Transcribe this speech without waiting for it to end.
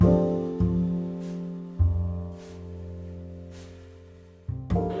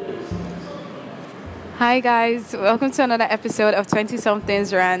Hi guys, welcome to another episode of 20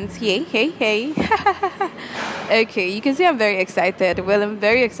 somethings rants. Hey, hey, hey. Okay, you can see I'm very excited. Well, I'm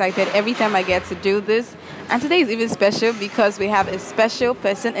very excited every time I get to do this. And today is even special because we have a special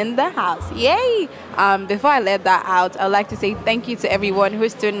person in the house. Yay! Before I let that out, I'd like to say thank you to everyone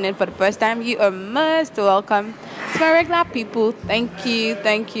who's tuning in for the first time. You are most welcome. To my regular people, thank you,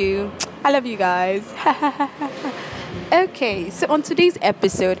 thank you. I love you guys. Okay, so on today's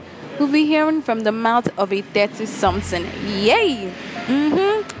episode, we'll be hearing from the mouth of a 30 something. Yay!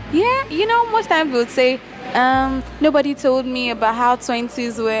 Yeah, most times we'll say, nobody told me about how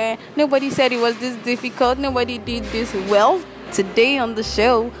 20s were. Nobody said it was this difficult. Nobody did this. Well, today on the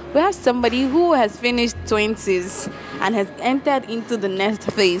show, we have somebody who has finished 20s and has entered into the next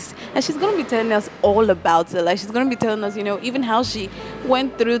phase. And she's going to be telling us all about it. Like, she's going to be telling us, even how she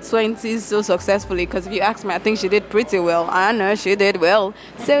went through 20s so successfully. Because if you ask me, I think she did pretty well. I know she did well.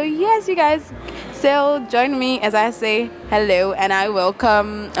 So, yes, you guys. So, join me as I say hello and I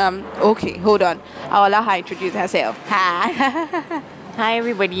welcome. Okay, hold on. I'll allow her introduce herself. Hi. Hi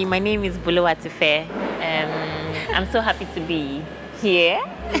everybody, my name is Bulu Atife. I'm so happy to be here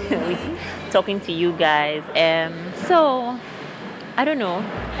talking to you guys. So, I don't know,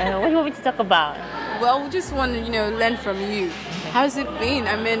 what do you want me to talk about? Well, we just want to, learn from you. How's it been?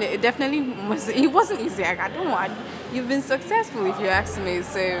 I mean, it definitely it wasn't easy. I don't want. You've been successful, if you ask me.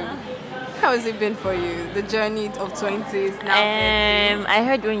 So, how has it been for you? The journey of 20s now. I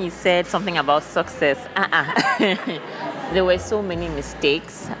heard when you said something about success. There were so many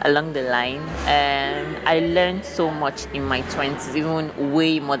mistakes along the line. I learned so much in my 20s, even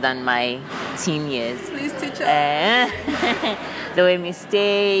way more than my teen years. Please teach us. There were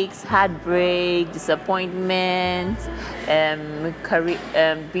mistakes, heartbreak, disappointment,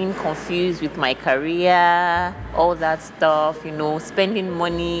 being confused with my career, all that stuff, spending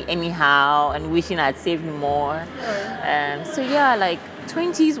money anyhow and wishing I'd saved more. So yeah, like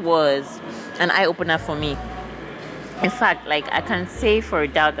 20s was an eye-opener for me. In fact, I can say for a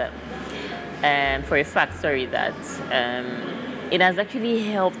fact that it has actually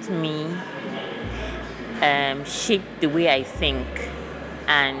helped me shape the way I think,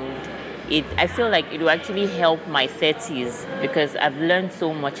 and I feel like it will actually help my 30s because I've learned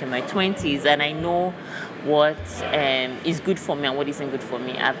so much in my 20s and I know what is good for me and what isn't good for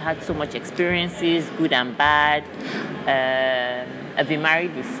me. I've had so much experiences, good and bad. I've been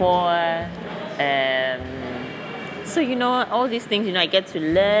married before. So, all these things, I get to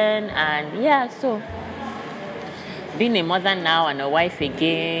learn, and yeah, so being a mother now and a wife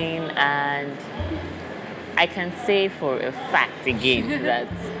again, and I can say for a fact again that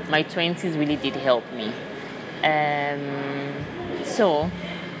my 20s really did help me.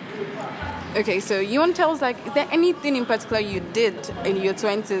 Okay, so you want to tell us, is there anything in particular you did in your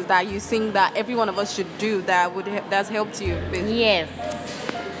 20s that you think that every one of us should do that's helped you? Basically? Yes.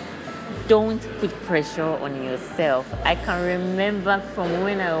 Don't put pressure on yourself. I can remember from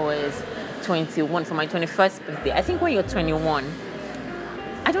when I was 21, for my 21st birthday. I think when you're 21,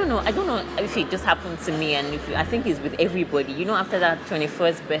 I don't know if it just happened to me, and I think it's with everybody. After that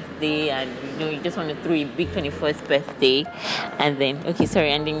 21st birthday, and you just want to throw a big 21st birthday, and then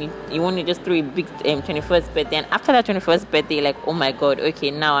and then you want to just throw a big 21st birthday, and after that 21st birthday, you're like, oh my god, okay,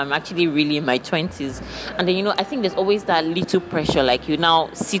 now I'm actually really in my 20s, and then I think there's always that little pressure, like you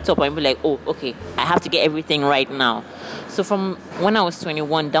now sit up and be like, oh, okay, I have to get everything right now. So from when I was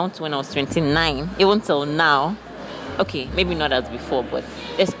 21 down to when I was 29, even till now. Okay, maybe not as before, but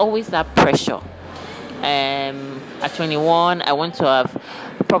there's always that pressure. At 21, I want to have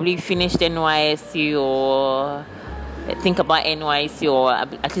probably finished NYSC or think about NYSC, or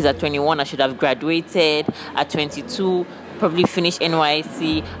at least at 21, I should have graduated. At 22, probably finish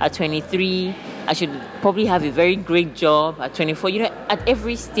NYSC. At 23, I should probably have a very great job. At 24, at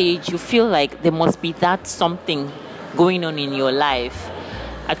every stage, you feel like there must be that something going on in your life.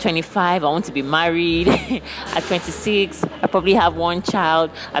 At 25, I want to be married. At 26, I probably have one child.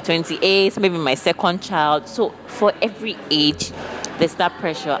 At 28, maybe my second child. So for every age, there's that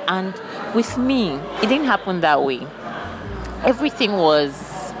pressure. And with me, it didn't happen that way. Everything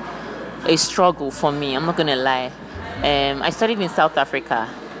was a struggle for me. I'm not going to lie. I studied in South Africa.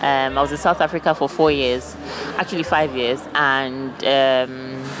 I was in South Africa for 4 years, actually 5 years. And,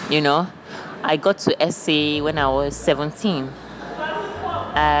 I got to SA when I was 17.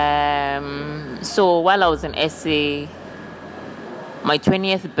 So while I was in SA, my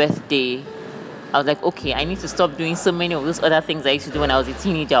 20th birthday, I was like, okay, I need to stop doing so many of those other things I used to do when I was a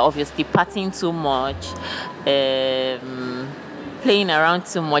teenager. Obviously, partying too much, playing around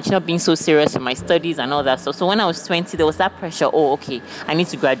too much, not being so serious with my studies and all that stuff. So when I was 20, there was that pressure. Oh, okay, I need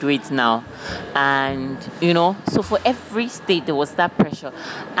to graduate now, and so for every state there was that pressure.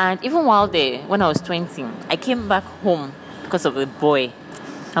 And even while there, when I was 20, I came back home because of a boy.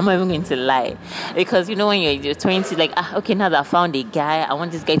 I'm not even going to lie, because when you're 20, like, okay, now that I found a guy, I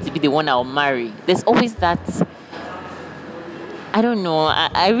want this guy to be the one I'll marry. There's always that. I don't know.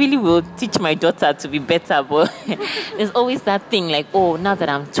 I really will teach my daughter to be better, but there's always that thing like, oh, now that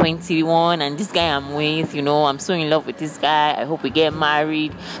I'm 21 and this guy I'm with, I'm so in love with this guy. I hope we get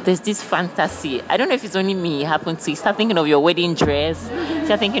married. There's this fantasy. I don't know if it's only me it happened to. You start thinking of your wedding dress,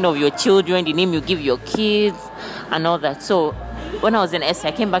 start thinking of your children, the name you give your kids, and all that. So when I was in SA,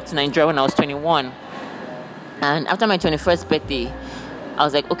 I came back to Nigeria when I was 21. And after my 21st birthday, I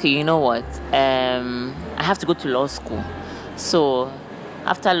was like, okay, you know what? I have to go to law school. So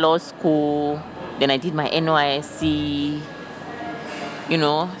after law school, then I did my NYSC,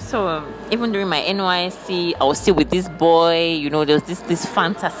 So even during my NYSC, I was still with this boy, there was this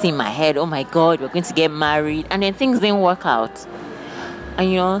fantasy in my head. Oh my God, we're going to get married. And then things didn't work out.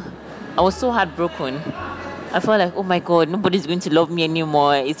 And, I was so heartbroken. I felt like, oh my God, nobody's going to love me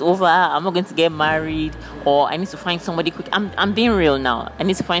anymore. It's over. I'm not going to get married, or I need to find somebody quick. I'm being real now. I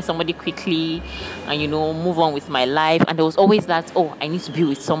need to find somebody quickly and, move on with my life. And there was always that, oh, I need to be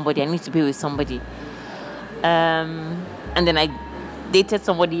with somebody. And then I dated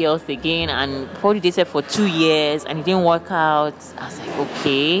somebody else again, and probably dated for 2 years, and it didn't work out. I was like,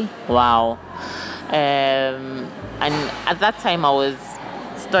 okay, wow. And at that time I was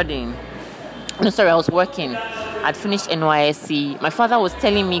studying. I was working. I'd finished NYSC. My father was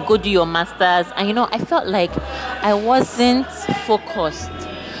telling me, go do your master's. And, I felt like I wasn't focused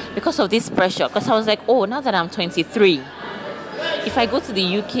because of this pressure. Because I was like, oh, now that I'm 23, if I go to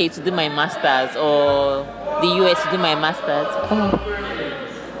the UK to do my master's, or the US to do my master's,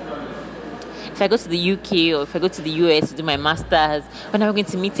 if I go to the UK or if I go to the US to do my master's, when am I going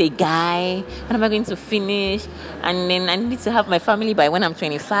to meet a guy? When am I going to finish? And then I need to have my family by when I'm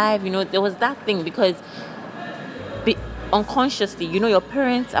 25. There was that thing, because unconsciously, your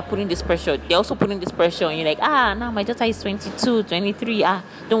parents are putting this pressure. They're also putting this pressure on you, like, now my daughter is 22, 23.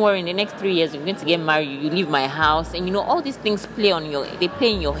 Don't worry, in the next 3 years, you're going to get married. You leave my house. And, all these things play in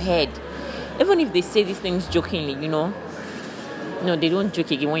your head. Even if they say these things jokingly, No, they don't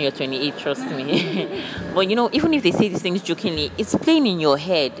joke again when you're 28, trust me. But, even if they say these things jokingly, it's playing in your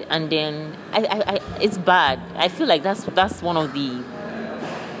head. And then it's bad. I feel like that's one of the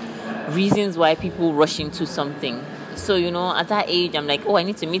reasons why people rush into something. So, at that age, I'm like, oh, I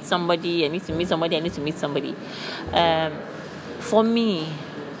need to meet somebody. For me,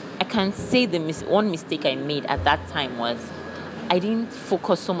 I can say one mistake I made at that time was I didn't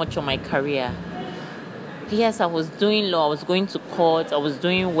focus so much on my career. Yes, I was doing law. I was going to court. I was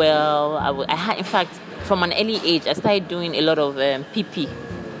doing well. I had, in fact, from an early age, I started doing a lot of PP,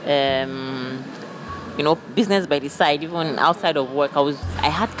 business by the side. Even outside of work, I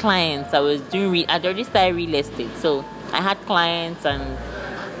had clients. I'd already started real estate, so I had clients, and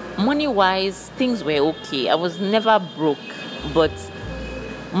money-wise, things were okay. I was never broke, but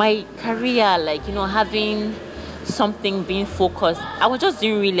my career, having something, being focused, I was just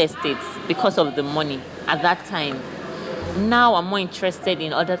doing real estate because of the money at that time. Now I'm more interested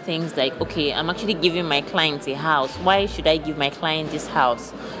in other things, like, okay, I'm actually giving my client a house. Why should I give my client this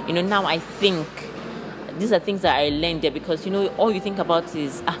house? Now I think these are things that I learned there, because all you think about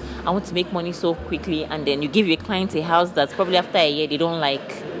is I want to make money so quickly, and then you give your client a house that's probably after a year they don't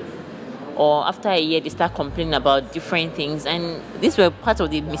like, or after a year they start complaining about different things. And these were part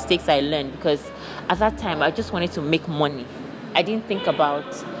of the mistakes I learned, because at that time I just wanted to make money. I didn't think about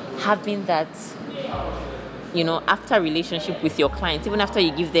having that, after relationship with your clients. Even after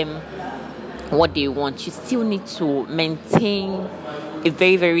you give them what they want, you still need to maintain a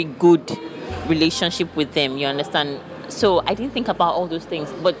very, very good relationship with them, you understand? So I didn't think about all those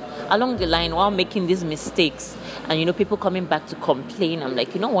things. But along the line, while making these mistakes, and people coming back to complain, I'm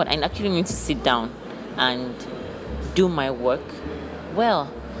like, you know what, I actually need to sit down and do my work well.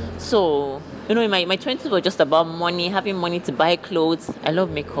 So in my 20s were just about money, having money to buy clothes. I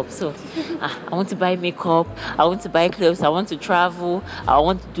love makeup, so I want to buy makeup, I want to buy clothes, I want to travel, I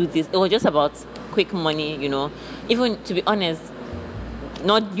want to do this. It was just about quick money, Even, to be honest,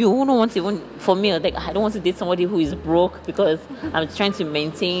 not you who don't want to, even for me, like, I don't want to date somebody who is broke, because I'm trying to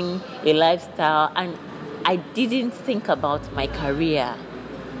maintain a lifestyle, and I didn't think about my career.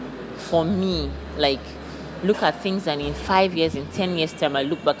 For me, like, look at things, and in 5 years, in 10 years time, I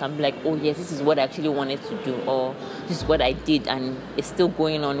look back and be like, oh yes, this is what I actually wanted to do, or this is what I did, and it's still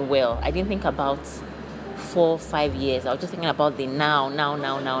going on well. I didn't think about 4 5 years. I was just thinking about the now.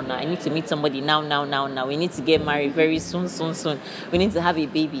 I need to meet somebody now. We need to get married very soon. We need to have a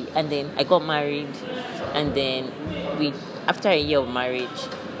baby. And then I got married, and then after a year of marriage,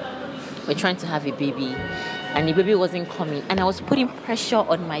 we're trying to have a baby, and the baby wasn't coming, and I was putting pressure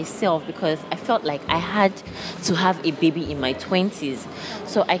on myself because I felt like I had to have a baby in my 20s.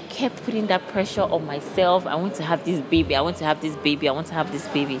 So I kept putting that pressure on myself. I want to have this baby.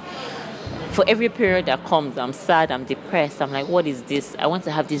 For every period that comes, I'm sad, I'm depressed. I'm like, what is this? I want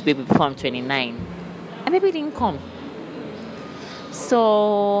to have this baby before I'm 29. And baby didn't come.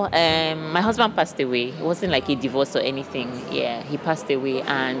 So my husband passed away. It wasn't like a divorce or anything. Yeah, he passed away,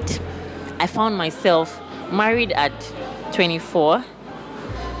 and I found myself married at 24,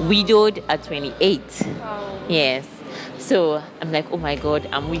 widowed at 28. Wow. Yes. So I'm like, oh my God,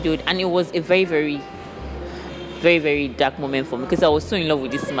 I'm widowed. And it was a very, very, very, very dark moment for me because I was so in love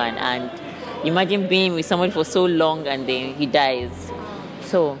with this man. And imagine being with somebody for so long and then he dies.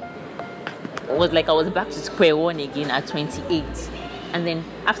 So it was like I was back to square one again at 28. And then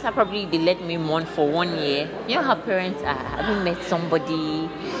after probably they let me mourn for 1 year. You know how parents are. Have you met somebody?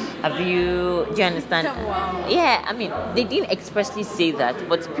 Do you understand? Wow. Yeah, I mean, they didn't expressly say that,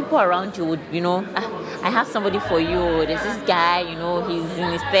 but people around you would, I have somebody for you. There's this guy, he's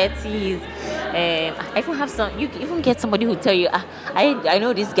in his 30s. I even have you even get somebody who tell you, I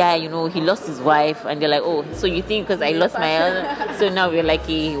know this guy, he lost his wife, and they're like, oh, so you think because I lost my other, so now we're like,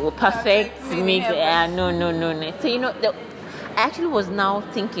 we're perfect. No. So, I actually was now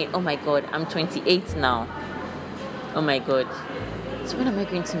thinking, oh my God, I'm 28 now. Oh my God. So when am I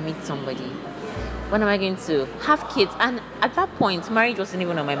going to meet somebody? When am I going to have kids? And at that point, marriage wasn't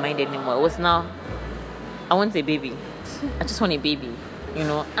even on my mind anymore. It was now, I want a baby. I just want a baby,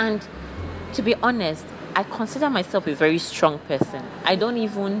 And to be honest, I consider myself a very strong person. I don't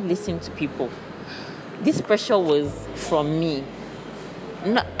even listen to people. This pressure was from me.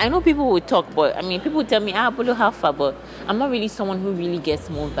 No, I know people will talk, but people tell me, Bolo, how far? But I'm not really someone who really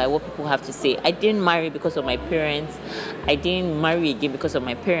gets moved by what people have to say. I didn't marry because of my parents. I didn't marry again because of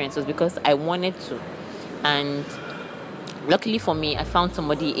my parents. It was because I wanted to. And luckily for me, I found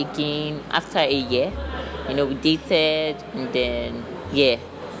somebody again after a year. We dated, and then, the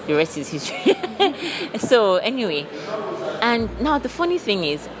rest is history. So anyway, and now the funny thing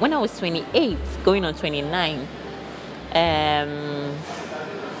is, when I was 28, going on 29,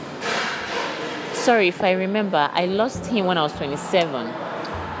 sorry if I remember, I lost him when I was 27.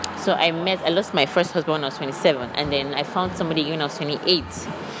 So I lost my first husband when I was 27, and then I found somebody when I was 28.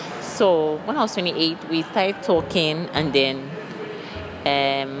 So when I was 28, we started talking, and then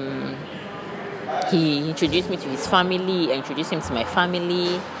he introduced me to his family. I introduced him to my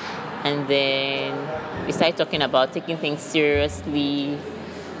family, and then we started talking about taking things seriously.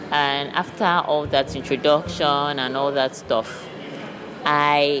 And after all that introduction and all that stuff,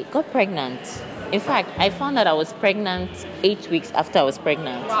 I got pregnant. In fact, I found out I was pregnant 8 weeks after I was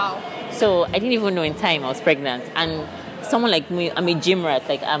pregnant. Wow. So I didn't even know in time I was pregnant. And someone like me, I'm a gym rat.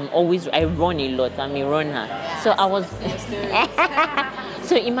 Like I run a lot. I'm a runner. Yeah, so I was.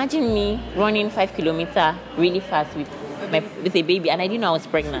 So imagine me running 5 kilometers really fast with a baby, and I didn't know I was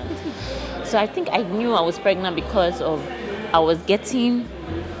pregnant. So I think I knew I was pregnant because I was getting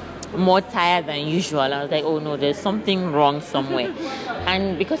more tired than usual. I was like, oh no, there's something wrong somewhere.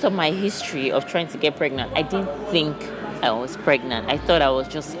 And because of my history of trying to get pregnant, I didn't think I was pregnant. I thought I was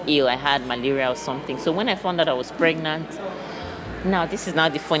just ill. I had malaria or something. So when I found out I was pregnant, now this is now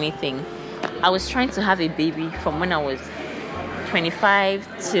the funny thing. I was trying to have a baby from when I was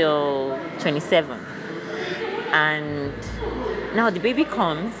 25 till 27. And now the baby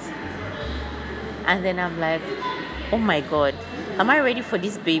comes, and then I'm like, oh my God, am I ready for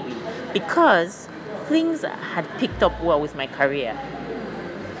this baby? Because things had picked up well with my career.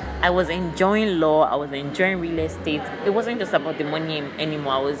 I was enjoying law. I was enjoying real estate. It wasn't just about the money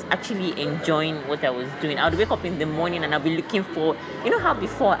anymore. I was actually enjoying what I was doing. I would wake up in the morning and I'd be looking for, how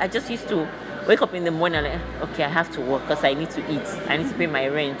before I just used to wake up in the morning and okay, I have to work because I need to eat. I need to pay my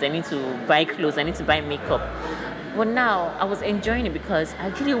rent. I need to buy clothes. I need to buy makeup. But now I was enjoying it because I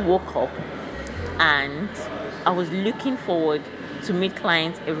actually woke up and I was looking forward to meet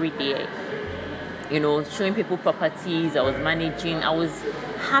clients every day. Showing people properties. I was managing. I was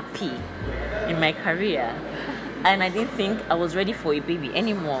happy in my career, and I didn't think I was ready for a baby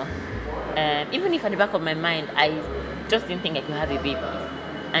anymore. Even if at the back of my mind, I just didn't think I could have a baby.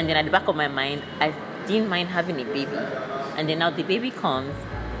 And then at the back of my mind, I didn't mind having a baby. And then now the baby comes,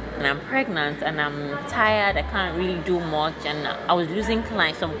 and I'm pregnant, and I'm tired. I can't really do much, and I was losing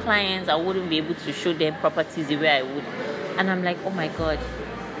clients. Some clients, I wouldn't be able to show them properties the way I would. And I'm like, oh my God,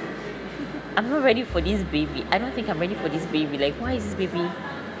 I'm not ready for this baby. I don't think I'm ready for this baby. Like, why is this baby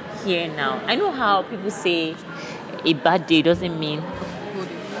here now? I know how people say a bad day doesn't mean.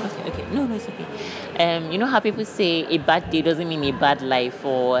 Okay. No, it's okay. You know how people say a bad day doesn't mean a bad life,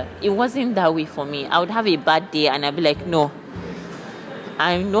 or it wasn't that way for me. I would have a bad day and I'd be like, no,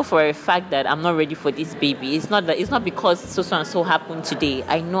 I know for a fact that I'm not ready for this baby. It's not because so and so happened today.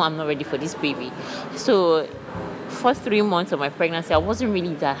 I know I'm not ready for this baby. So, first 3 months of my pregnancy, I wasn't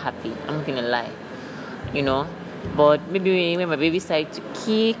really that happy. I'm not gonna lie, you know. But maybe when my baby started to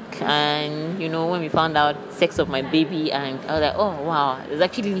kick, and when we found out sex of my baby, and I was like, oh wow, there's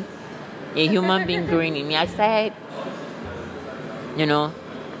actually a human being growing in me. I started,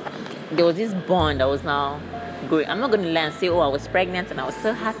 there was this bond that was now growing. I'm not going to lie and say, oh, I was pregnant and I was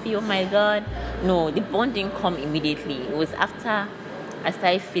so happy, oh my God. No, the bond didn't come immediately. It was after I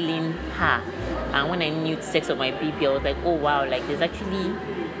started feeling her. And when I knew the sex of my baby, I was like, oh wow, like there's actually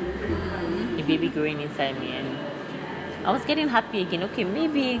a baby growing inside me. And I was getting happy again. Okay,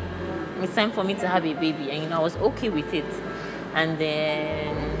 maybe it's time for me to have a baby. And I was okay with it. And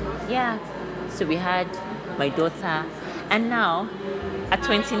then, so we had my daughter. And now, at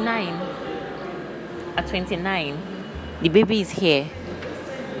 29, the baby is here.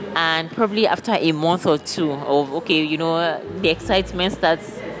 And probably after a month or two of, the excitement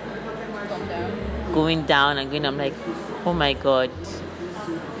starts going down and going, I'm like, oh my God,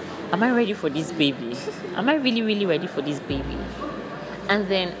 am I ready for this baby? Am I really, really ready for this baby? And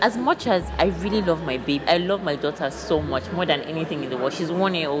then, as much as I really love my baby, I love my daughter so much, more than anything in the world. She's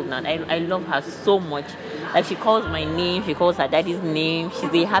 1 year old now. I love her so much. Like, she calls my name, she calls her daddy's name.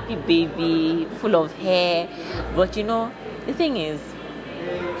 She's a happy baby, full of hair. But the thing is,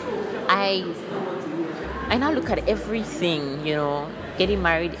 I now look at everything, getting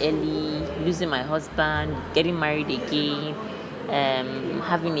married early, losing my husband, getting married again,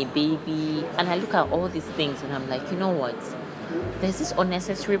 having a baby. And I look at all these things and I'm like, you know what? There's this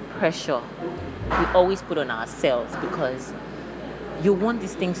unnecessary pressure we always put on ourselves, because you want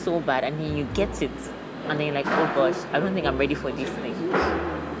this thing so bad and then you get it and then you're like, oh gosh, I don't think I'm ready for this thing.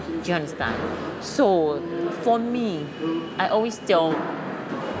 Do you understand? So for me, I always tell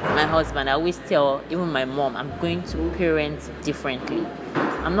my husband, I always tell even my mom, I'm going to parent differently.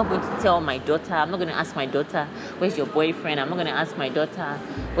 I'm not going to tell my daughter, I'm not going to ask my daughter, where's your boyfriend? I'm not going to ask my daughter,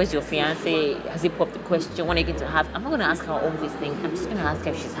 where's your fiance? Has he popped the question? When are you going to have? I'm not going to ask her all these things. I'm just going to ask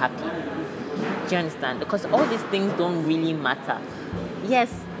her if she's happy. Do you understand? Because all these things don't really matter.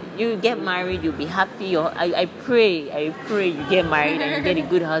 Yes, you get married, you'll be happy. Or I pray you get married and you get a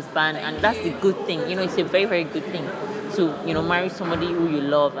good husband, and that's the good thing. It's a very, very good thing to, marry somebody who you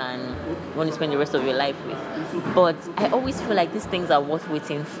love and you want to spend the rest of your life with. But I always feel like these things are worth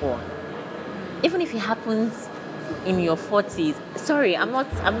waiting for. Even if it happens in your 40s. Sorry, I'm not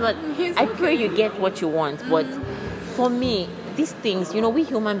I pray you get what you want, but for me, these things, we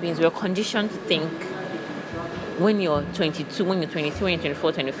human beings, we're conditioned to think when you're 22, when you're 23, when you're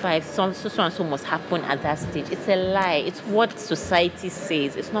 24, 25, so and so must happen at that stage. It's a lie. It's what society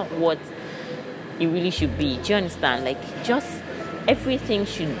says. It's not what it really should be. Do you understand? Like, just everything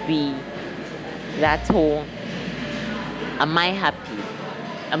should be that whole, am I happy?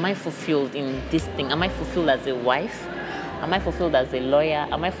 Am I fulfilled in this thing? Am I fulfilled as a wife? Am I fulfilled as a lawyer?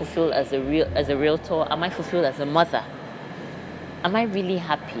 Am I fulfilled as a realtor? Am I fulfilled as a mother? Am I really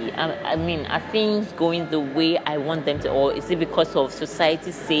happy? Are things going the way I want them to, or is it because of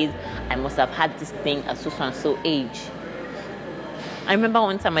society says I must have had this thing at so and so age? I remember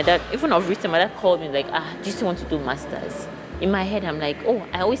one time my dad called me like, do you still want to do masters? In my head, I'm like, oh,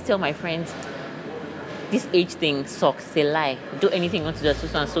 I always tell my friends, this age thing sucks, it's a lie. Do anything you want to do at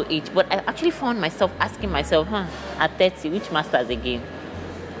so and so age. But I actually found myself asking myself, at 30, which masters again?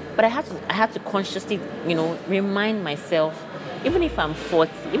 But I had to consciously, remind myself, even if I'm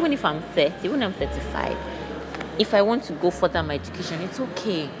 40, even if I'm 30, even if I'm 35, if I want to go further my education, it's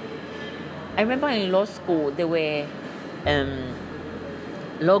okay. I remember in law school, there were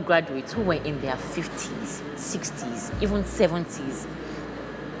law graduates who were in their 50s, 60s, even 70s,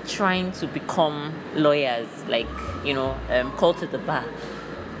 trying to become lawyers, like, called to the bar.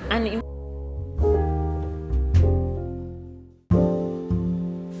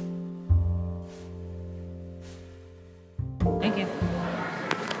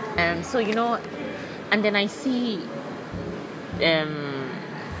 And so, and then I see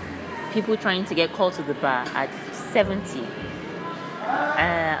people trying to get called to the bar at 70.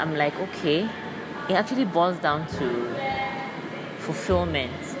 I'm like, okay, it actually boils down to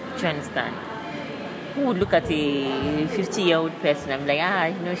fulfillment. Do you understand? Who would look at a 50-year-old person? I'm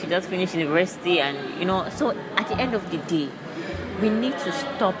like, she just finished university, and so at the end of the day, we need to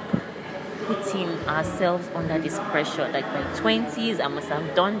stop putting ourselves under this pressure. Like by 20s, I must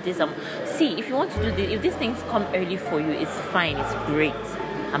have done this. See, if you want to do this, if these things come early for you, it's fine, it's great.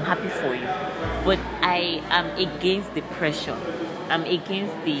 I'm happy for you. But I am against the pressure. I'm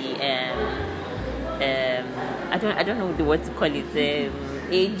against the I don't know the word to call it.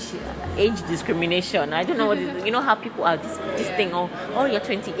 Age discrimination. I don't know what it is. You know how people are this thing. Oh, you're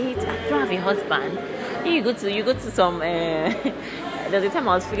 28. I don't have a husband. You go to some. There's a time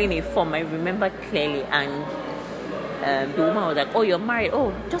I was filling a form. I remember clearly, and the woman was like, "Oh, you're married.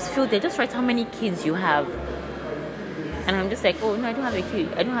 Oh, just fill there. Just write how many kids you have." And I'm just like, "Oh no, I don't have a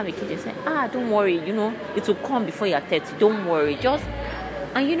kid. I don't have a kid." They say, "Don't worry. You know, it will come before you're 30. Don't worry. Just."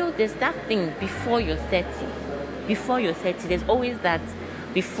 And you know, there's that thing before you're 30. Before you're 30, there's always that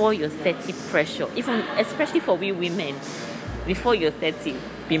before you're 30 pressure. Even especially for we women, before you're 30,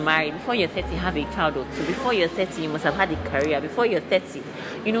 be married. Before you're 30, have a child or two. Before you're 30, you must have had a career. Before you're 30,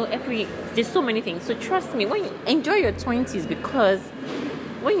 you know, there's so many things. So trust me, when you enjoy your 20s, because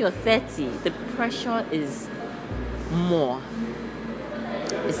when you're 30, the pressure is more.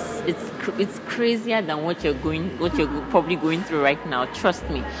 It's crazier than what you're probably going through right now. Trust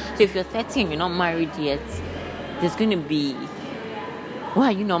me. So if you're 30 and you're not married yet, there's going to be, why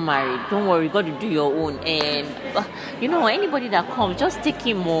are you not married? Don't worry, you got to do your own. And you know, anybody that comes, just take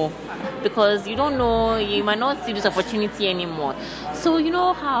him more, because you don't know, you might not see this opportunity anymore. So you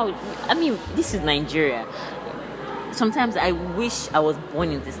know how, I mean, this is Nigeria. Sometimes I wish I was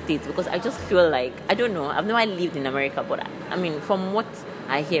born in the States, because I just feel like, I don't know, I've never lived in America, but I mean, from what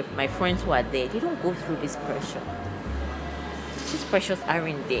I hear, my friends who are there, they don't go through this pressure. These pressures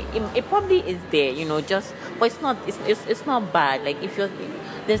aren't there. It probably is there, you know, but it's not bad. Like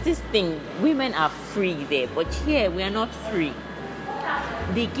there's this thing, women are free there, but here we are not free.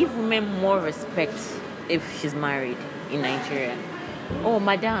 They give women more respect if she's married in Nigeria. Oh,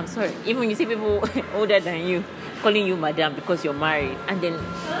 madam, sorry. Even you see people older than you calling you madam because you're married. And then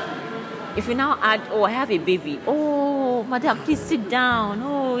if you now add, oh, I have a baby. Oh, madam, please sit down.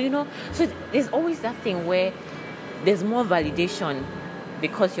 Oh, you know. So there's always that thing where there's more validation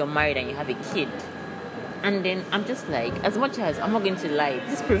because you're married and you have a kid. And then I'm just like, as much as I'm not going to lie,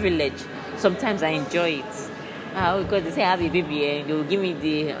 this privilege, sometimes I enjoy it. Because they say I have a baby and they'll give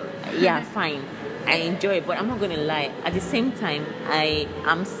me yeah, fine. I enjoy it, but I'm not going to lie. At the same time, I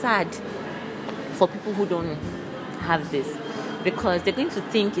am sad for people who don't have this, because they're going to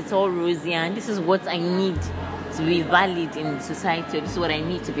think it's all rosy and this is what I need to be valid in society, or this is what I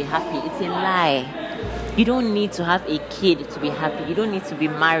need to be happy. It's a lie. You don't need to have a kid to be happy. You don't need to be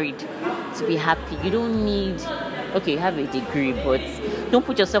married to be happy. You don't need, okay, you have a degree, but don't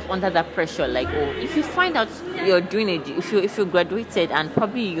put yourself under that pressure. Like, oh, if you find out you're doing it, if you graduated and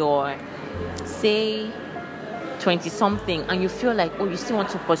probably you're, say, 20 something, and you feel like, oh, you still want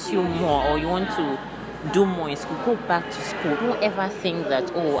to pursue more, or you want to do more in school, go back to school. Don't ever think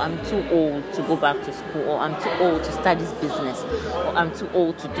that, oh, I'm too old to go back to school, or I'm too old to start this business, or I'm too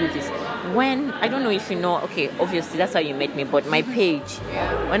old to do this. When, I don't know if you know, okay, obviously that's how you met me, but my page,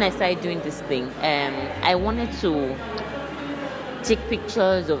 when I started doing this thing, I wanted to take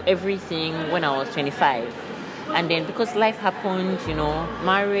pictures of everything when I was 25. And then because life happened, you know,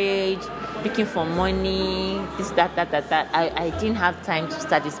 marriage, looking for money, this, that, I didn't have time to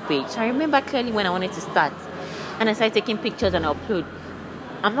start this page. So I remember clearly when I wanted to start, and I started taking pictures and upload.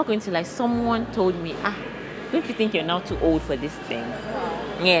 I'm not going to lie, someone told me, don't you think you're now too old for this thing?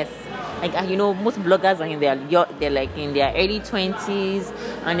 Yes. Like, you know, most bloggers are they're like in their early 20s,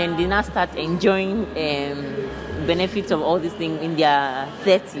 and then they now start enjoying benefits of all these things in their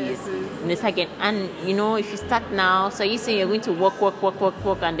 30s. In the second, and you know, if you start now, so you say you're going to work,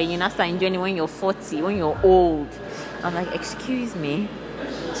 and then you now start enjoying it when you're 40, when you're old. I'm like, excuse me,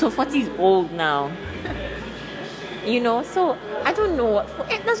 so 40 is old now. You know, so I don't know.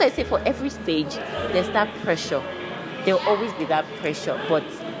 That's why I say for every stage there's that pressure. There'll always be that pressure, but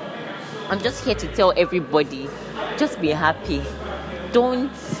I'm just here to tell everybody, just be happy.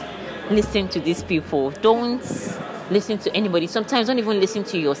 Don't listen to these people. Don't listen to anybody. Sometimes don't even listen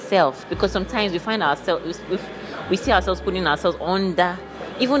to yourself, because sometimes we find ourselves, we see ourselves putting ourselves under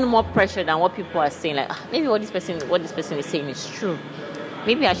even more pressure than what people are saying. Like, maybe what this person is saying is true.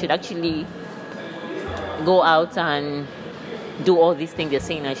 Maybe I should actually go out and do all these things they're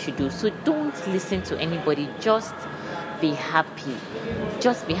saying I should do. So don't listen to anybody. Just be happy.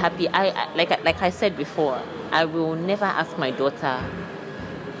 Just be happy. Like I said before, I will never ask my daughter,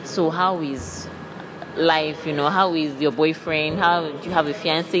 so how is life, you know, how is your boyfriend, how do you have a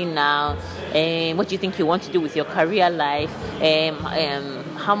fiance now, what do you think you want to do with your career life,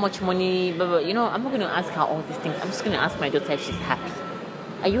 how much money, blah, blah. You know, I'm not going to ask her all these things. I'm just going to ask my daughter if she's happy.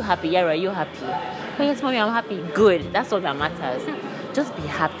 Are you happy? Yara, are you happy? Oh, yes, mommy, I'm happy. Good. That's all that matters. Just be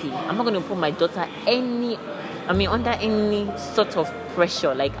happy. I'm not going to put my daughter under any sort of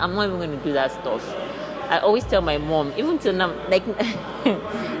pressure. Like, I'm not even going to do that stuff. I always tell my mom, even till now, like,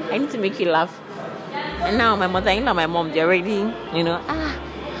 I need to make you laugh. And now my mother-in-law, my mom, they're already, now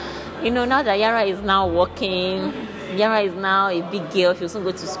that Yara is now working, Yara is now a big girl, she also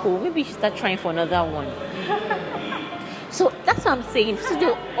go to school, maybe she start trying for another one. So that's what I'm saying. So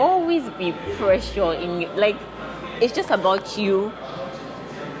there'll always be pressure in you. Like, it's just about you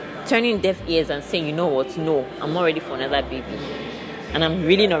turning deaf ears and saying, you know what, no, I'm not ready for another baby. And I'm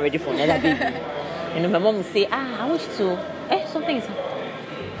really not ready for another baby. And my mom will say, I want you to, something is happening.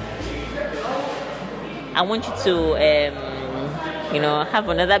 I want you to, have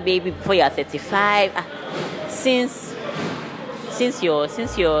another baby before you're 35. Since you're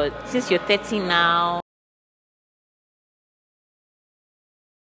 30 now.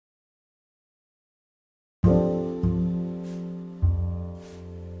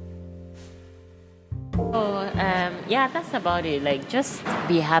 That's about it. Like, just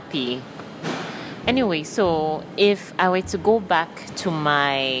be happy. Anyway, so if I were to go back to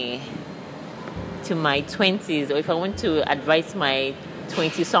my 20s, or if I want to advise my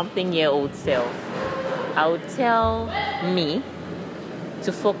 20-something-year-old self, I would tell me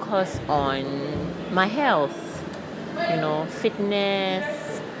to focus on my health,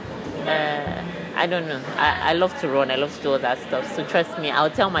 fitness. I don't know. I love to run. I love to do all that stuff. So trust me,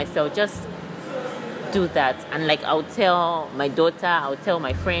 I'll tell myself, just do that. And like, I'll tell my daughter, I'll tell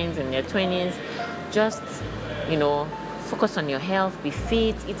my friends in their 20s, just, focus on your health, be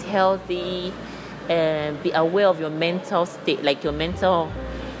fit, eat healthy, be aware of your mental state, like your mental,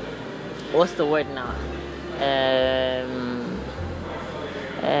 what's the word now?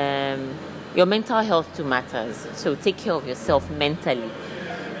 Your mental health too matters. So take care of yourself mentally.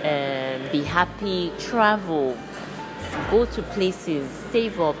 Be happy, travel, go to places,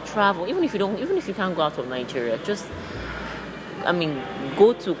 save up, travel. Even if you can't go out of Nigeria,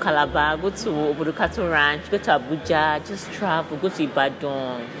 go to Calabar, go to Obudukato Ranch, go to Abuja, just travel, go to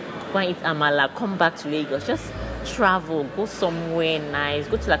Ibadan, go and eat amala, come back to Lagos, just travel, go somewhere nice,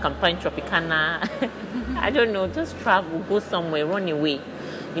 go to La Campagne Tropicana. I don't know, just travel, go somewhere, run away.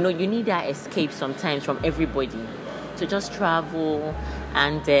 You need that escape sometimes from everybody. So just travel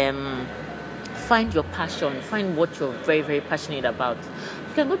and find your passion, find what you're very, very passionate about.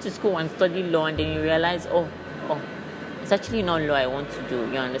 You can go to school and study law and then you realize, it's actually not law I want to do,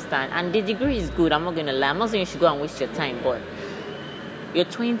 you understand? And the degree is good, I'm not going to lie. I'm not saying you should go and waste your time, but your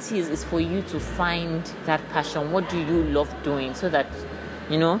 20s is for you to find that passion. What do you love doing? So that,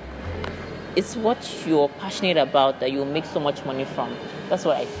 it's what you're passionate about that you'll make so much money from. That's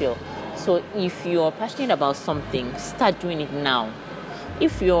what I feel. So if you're passionate about something, start doing it now.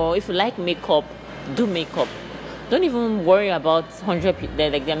 If you like makeup, do makeup. Don't even worry about 100 people.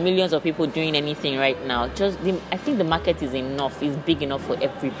 There are millions of people doing anything right now. I think the market is enough. It's big enough for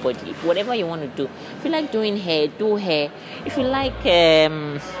everybody. Whatever you want to do. If you like doing hair, do hair. If you like,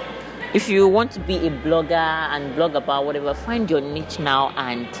 if you want to be a blogger and blog about whatever, find your niche now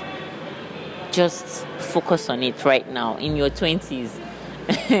and just focus on it right now in your 20s.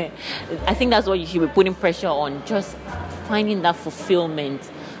 I think that's what you should be putting pressure on. Just finding that fulfillment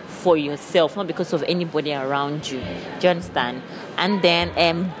for yourself, not because of anybody around you. Do you understand? And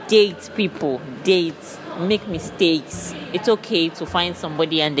then date people, make mistakes. It's okay to find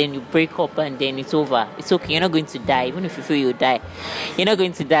somebody and then you break up and then it's over. It's okay. You're not going to die. Even if you feel you'll die, you're not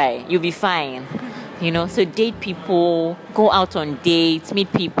going to die. You'll be fine. So date people, go out on dates,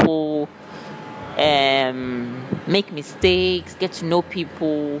 meet people, make mistakes, get to know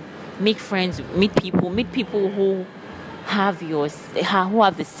people, make friends, meet people who have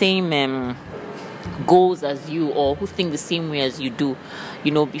the same goals as you, or who think the same way as you do.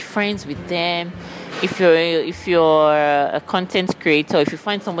 Be friends with them. If you're a content creator, if you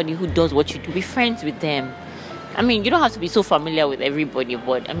find somebody who does what you do, be friends with them. You don't have to be so familiar with everybody,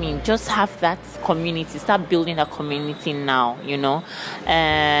 but just have that community. Start building that community now.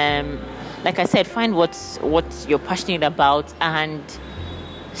 Like I said, find what you're passionate about and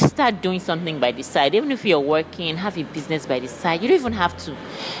start doing something by the side. Even if you're working, have a business by the side. You don't even have to.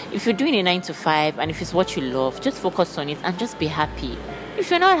 If you're doing a 9 to 5 and if it's what you love, just focus on it and just be happy. If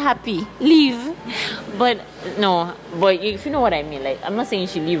you're not happy, leave. But if you know what I mean, like, I'm not saying you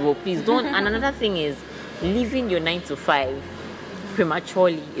should leave, please don't. And another thing is, leaving your 9 to 5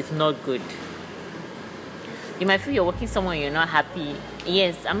 prematurely is not good. You might feel you're working somewhere and you're not happy.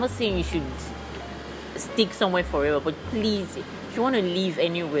 Yes, I'm not saying you should stick somewhere forever, but please, if you want to leave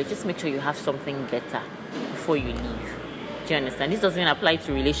anywhere, just make sure you have something better before you leave. Do you understand? This doesn't apply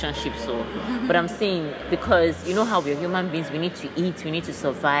to relationships, so. But I'm saying, because you know how we're human beings, we need to eat, we need to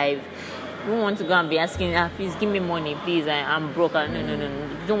survive. You don't want to go and be asking, please give me money, please, I'm broke. No.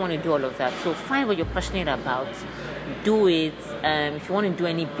 You don't want to do all of that. So find what you're passionate about. Do it. If you want to do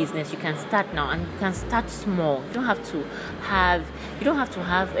any business, you can start now, and you can start small. You don't have to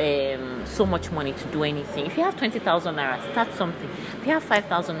have so much money to do anything. If you have 20,000 naira, start something. If you have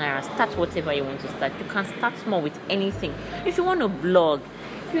 5,000 naira, start whatever you want to start. You can start small with anything. If you want to blog,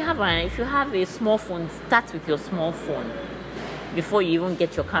 if you have a small phone, start with your small phone. Before you even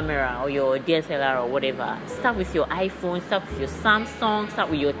get your camera or your DSLR or whatever, start with your iPhone, start with your Samsung, start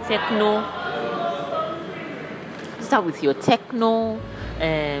with your Techno.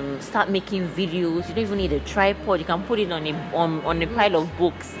 Start making videos. You don't even need a tripod. You can put it on a pile of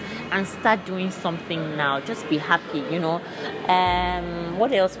books and start doing something now. Just be happy, you know.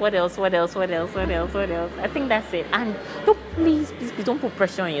 What else? I think that's it. And please don't put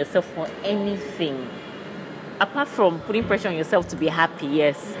pressure on yourself for anything. Apart from putting pressure on yourself to be happy,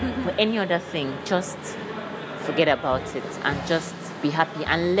 yes. But any other thing, just forget about it and just be happy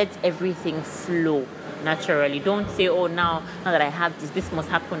and let everything flow naturally. Don't say, oh, now that I have this must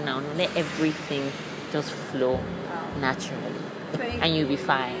happen now. No, let everything just flow naturally. And you'll be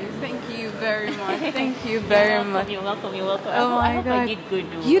fine. Thank you very much. Thank you very much. You're welcome. Oh I my hope God. I did good.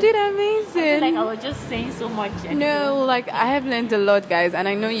 You did amazing. I feel like I was just saying so much. No, like I have learned a lot, guys, and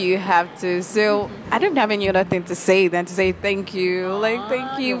I know you have to. So I don't have any other thing to say than to say thank you.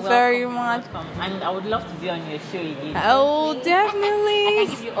 Thank you very much. And I would love to be on your show again. Oh, definitely. I can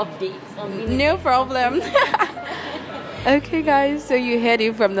give you updates on No problem. Okay, guys, so you heard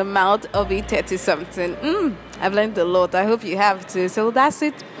it from the mouth of a 30-something. I've learned a lot. I hope you have too. So that's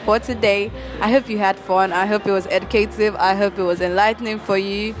it for today. I hope you had fun. I hope it was educative. I hope it was enlightening for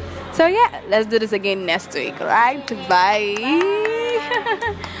you. So yeah, let's do this again next week, right? Bye.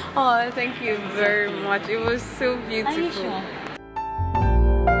 Oh, thank you very much. It was so beautiful. Are you sure?